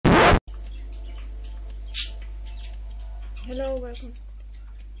Hello, welcome.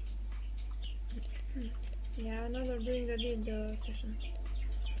 Yeah, another doing the deed session.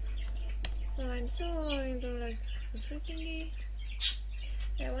 So I'm so into like refreshing.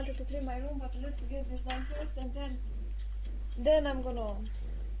 I wanted to clean my room, but let's get this done first, and then I'm gonna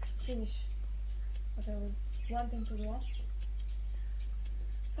finish what I was wanting to do.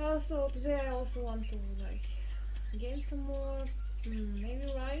 Also today I also want to like gain some more, maybe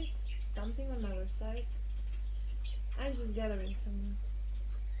write something on my website. I'm just gathering some.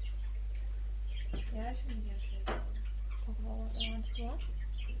 Yeah, I shouldn't be afraid to talk about what I want to do.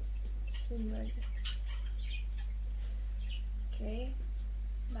 Shouldn't like this. Okay,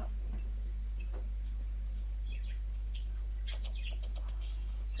 now.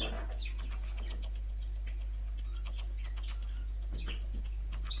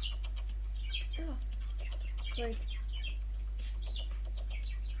 Oh, wait.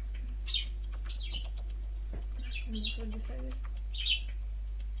 For this like this.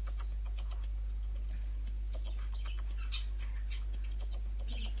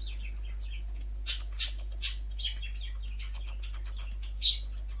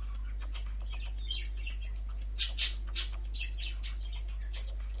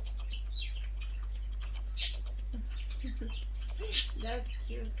 That's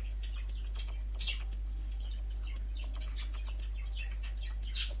cute.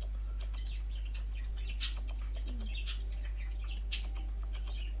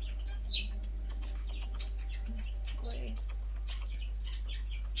 Wait.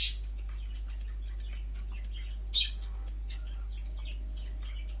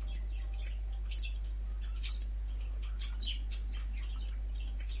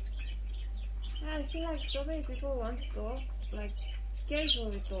 I feel like so many people want to talk, like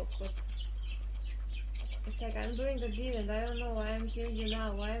casually talk, but it's like I'm doing the deed and I don't know why I'm hearing you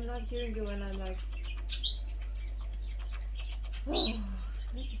now, why I'm not hearing you when I'm like, oh,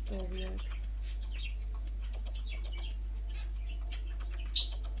 this is so weird.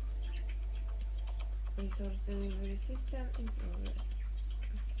 Resource delivery system in progress.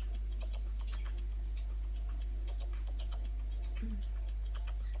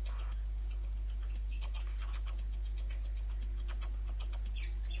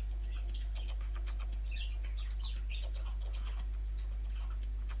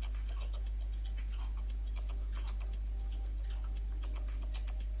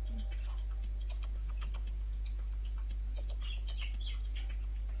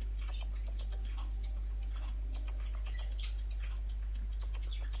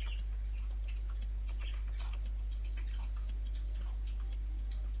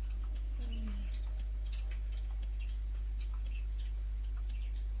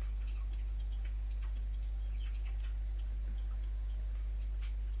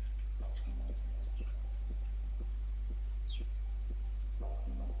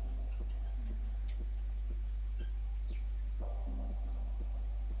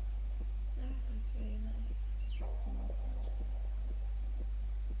 That's very nice.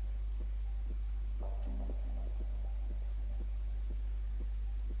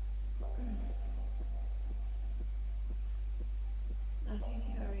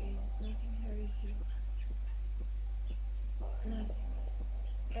 Nothing hurries you. Nothing.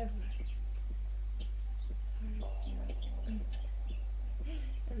 Ever. Hurries you.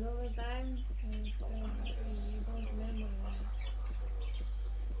 And over time, so you don't remember why.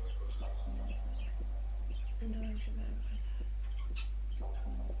 And don't remember that.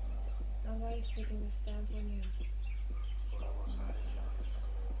 Nobody's putting the stamp on you.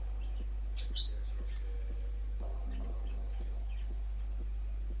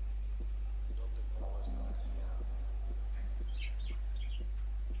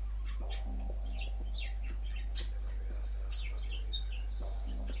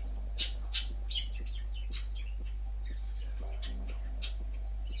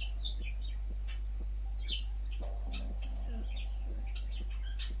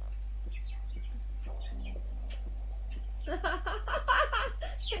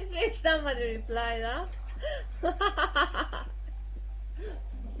 If somebody replied, huh?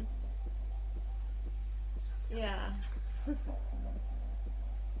 Yeah.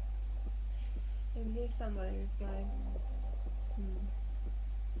 At least somebody replied.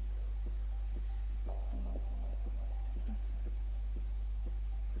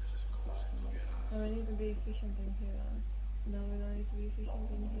 So we need to be efficient in here, huh? No, we don't need to be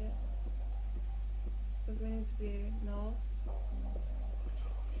efficient in here. So we need to be, no.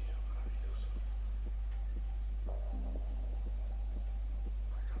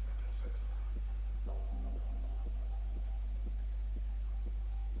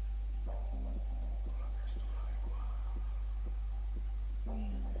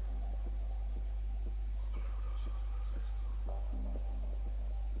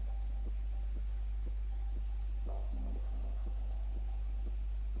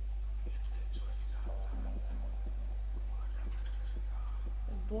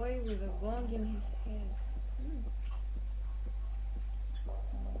 boy with a gong in his head.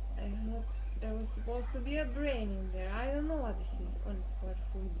 I thought there was supposed to be a brain in there. I don't know what this is, or what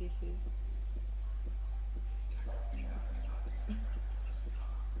food this is.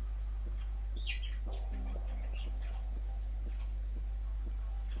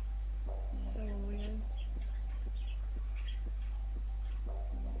 So weird.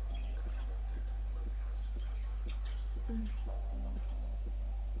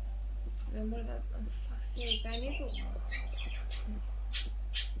 Remember that? Oh, fuck's sake, I need to.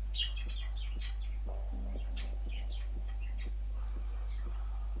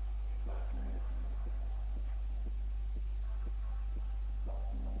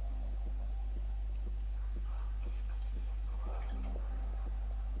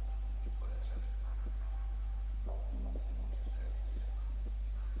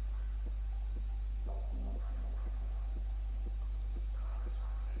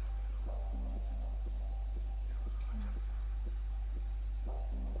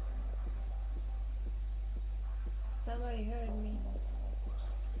 Somebody heard me.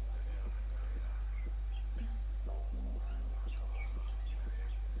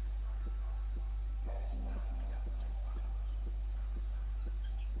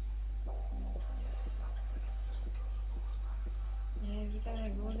 Yeah, every time I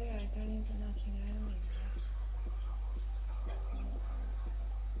go there, I turn into nothing. I don't like that.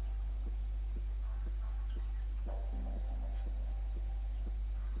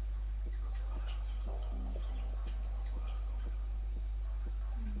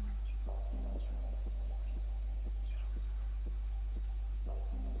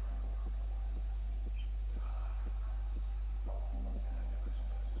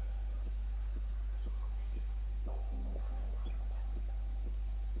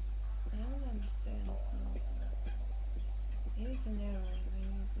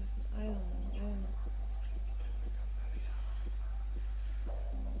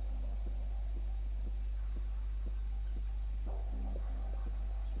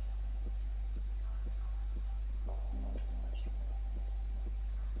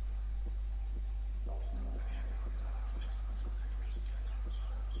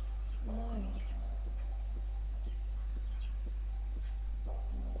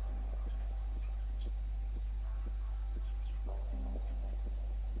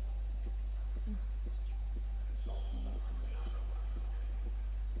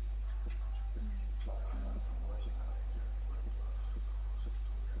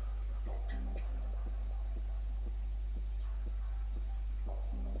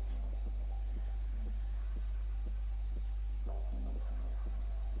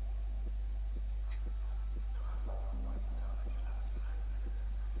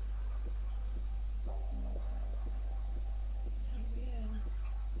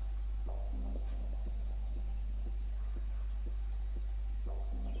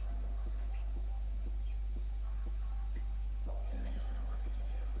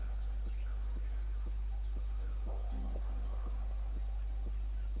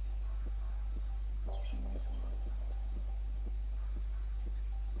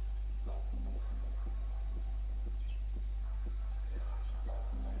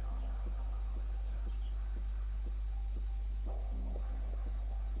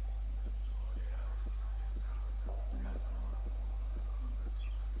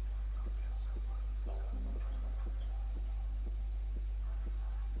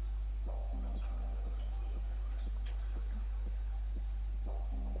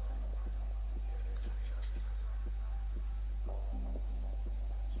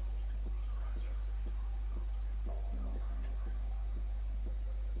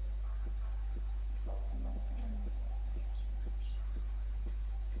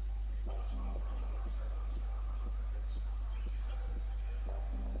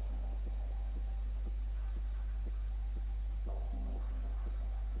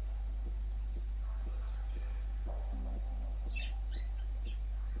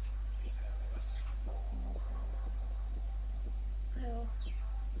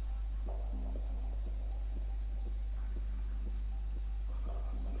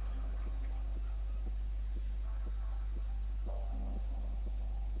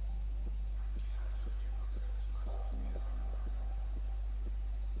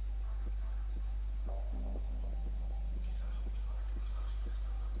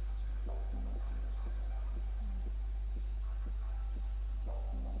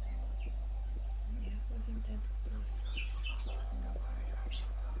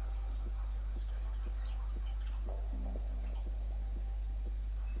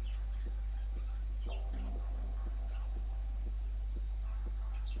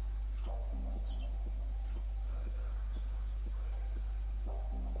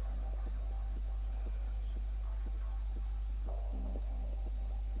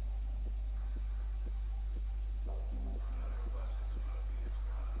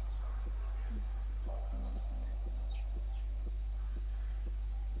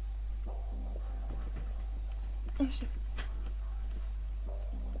 shit.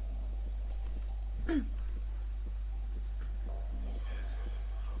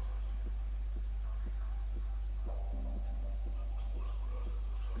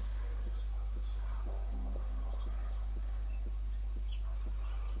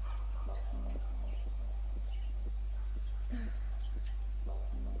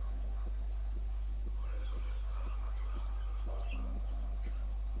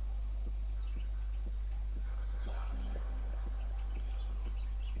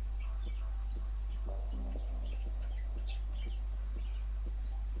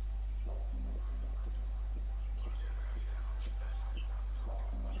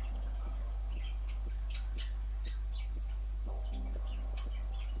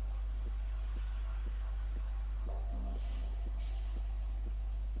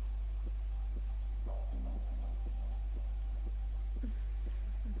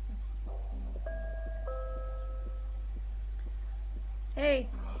 Hey,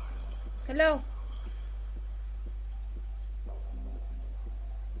 hello.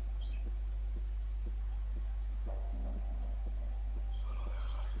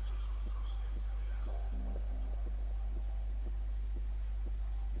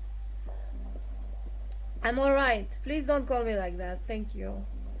 I'm alright. Please don't call me like that. Thank you.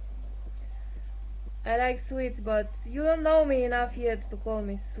 I like sweets, but you don't know me enough yet to call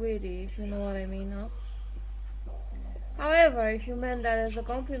me sweetie, if you know what I mean, huh? However, if you meant that as a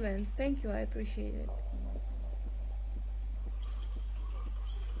compliment, thank you, I appreciate it.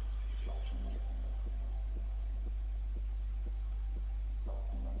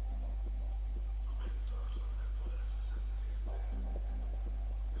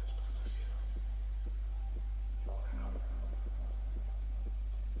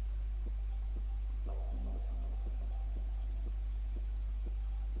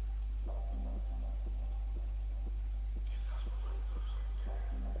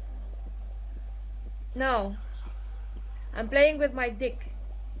 No, I'm playing with my dick.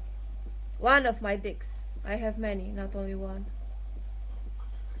 One of my dicks. I have many, not only one.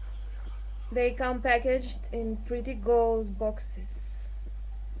 They come packaged in pretty gold boxes.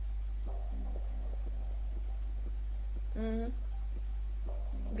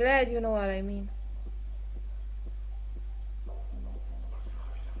 Glad you know what I mean.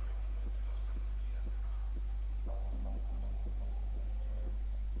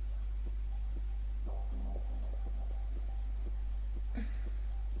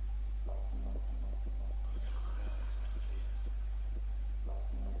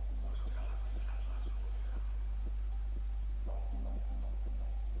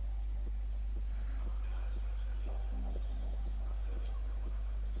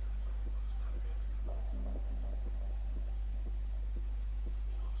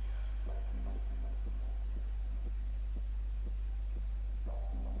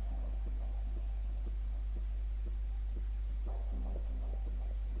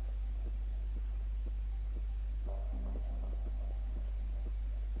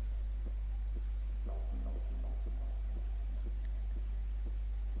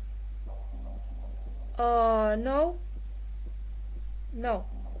 No. No.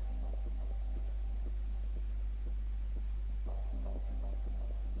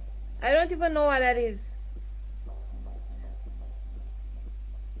 I don't even know what that is.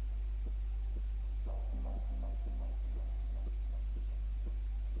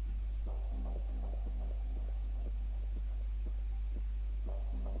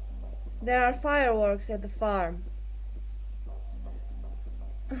 There are fireworks at the farm.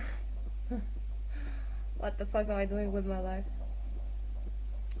 What the fuck am I doing with my life?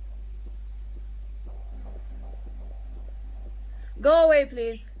 Go away,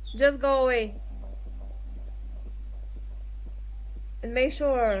 please. Just go away. And make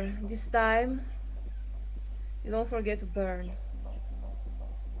sure this time you don't forget to burn.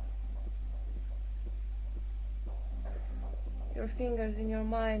 Your fingers in your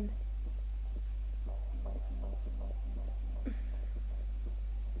mind.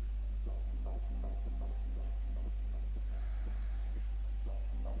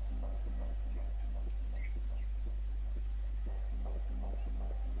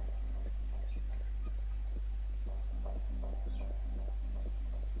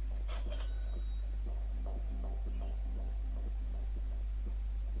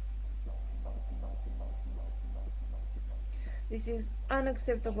 This is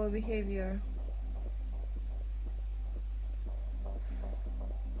unacceptable behavior.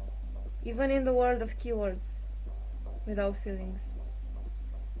 Even in the world of keywords, without feelings.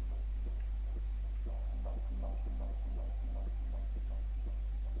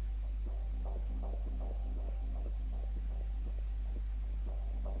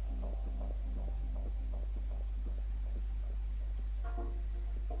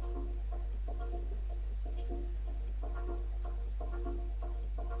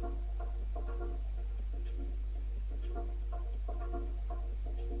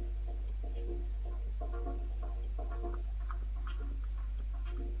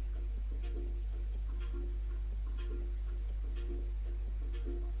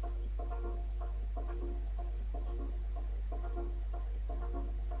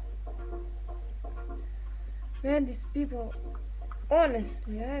 Man, these people,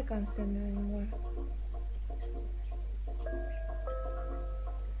 honestly, I can't stand them anymore.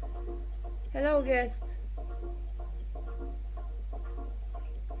 Hello, guest.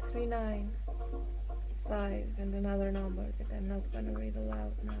 395 and another number that I'm not gonna read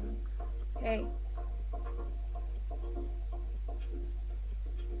aloud now. Hey.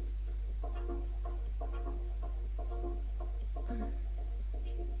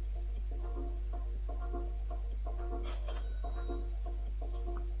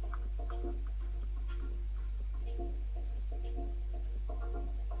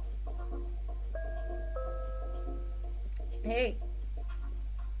 Hey.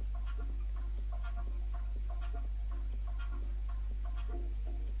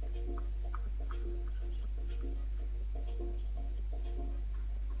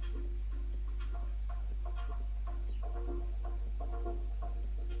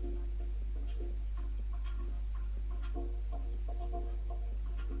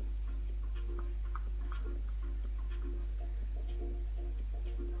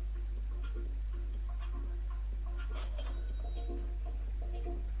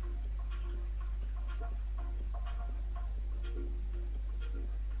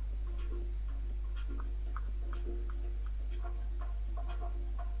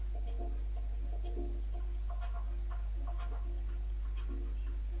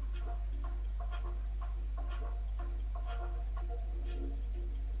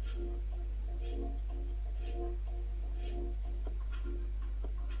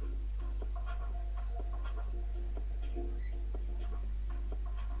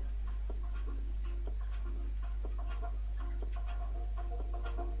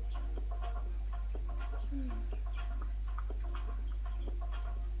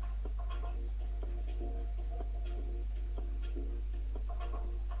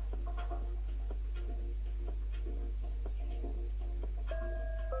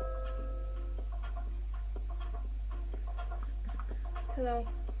 Hello.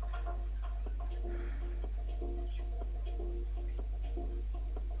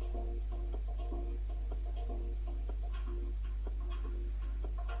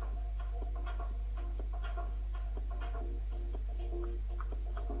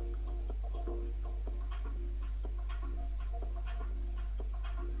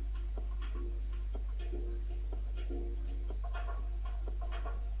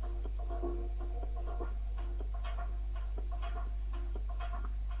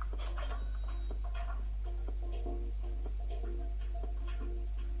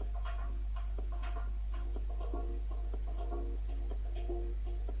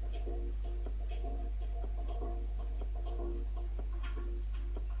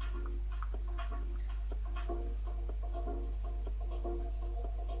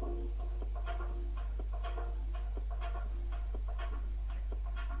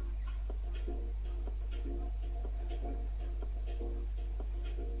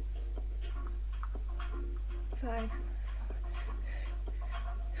 Five.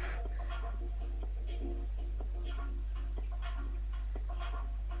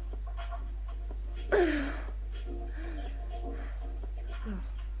 All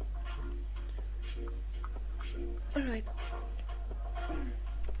right.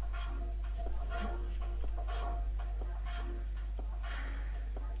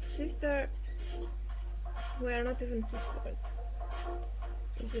 Sister, we are not even sisters.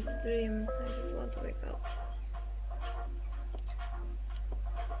 It's just a dream. I just want to wake up.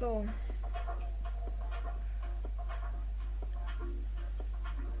 So,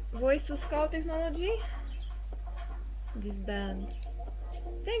 voice to skull technology? Disband.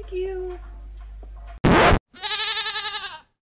 Thank you!